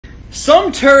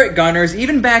Some turret gunners,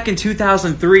 even back in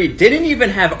 2003, didn't even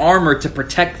have armor to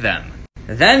protect them.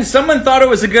 Then someone thought it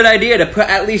was a good idea to put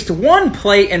at least one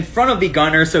plate in front of the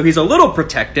gunner so he's a little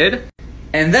protected.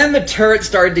 And then the turret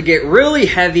started to get really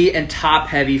heavy and top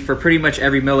heavy for pretty much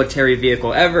every military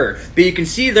vehicle ever. But you can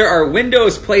see there are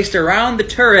windows placed around the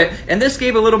turret, and this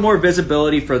gave a little more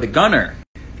visibility for the gunner.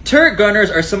 Turret gunners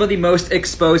are some of the most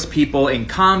exposed people in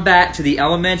combat to the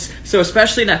elements, so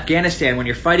especially in Afghanistan when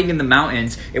you're fighting in the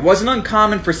mountains, it wasn't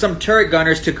uncommon for some turret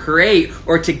gunners to create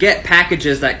or to get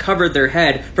packages that covered their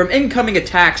head from incoming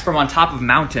attacks from on top of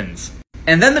mountains.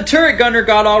 And then the turret gunner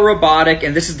got all robotic,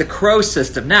 and this is the Crow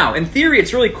system. Now, in theory,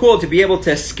 it's really cool to be able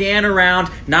to scan around,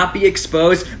 not be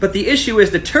exposed, but the issue is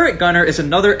the turret gunner is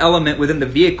another element within the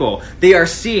vehicle. They are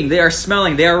seeing, they are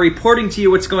smelling, they are reporting to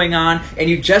you what's going on, and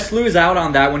you just lose out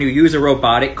on that when you use a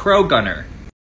robotic Crow gunner.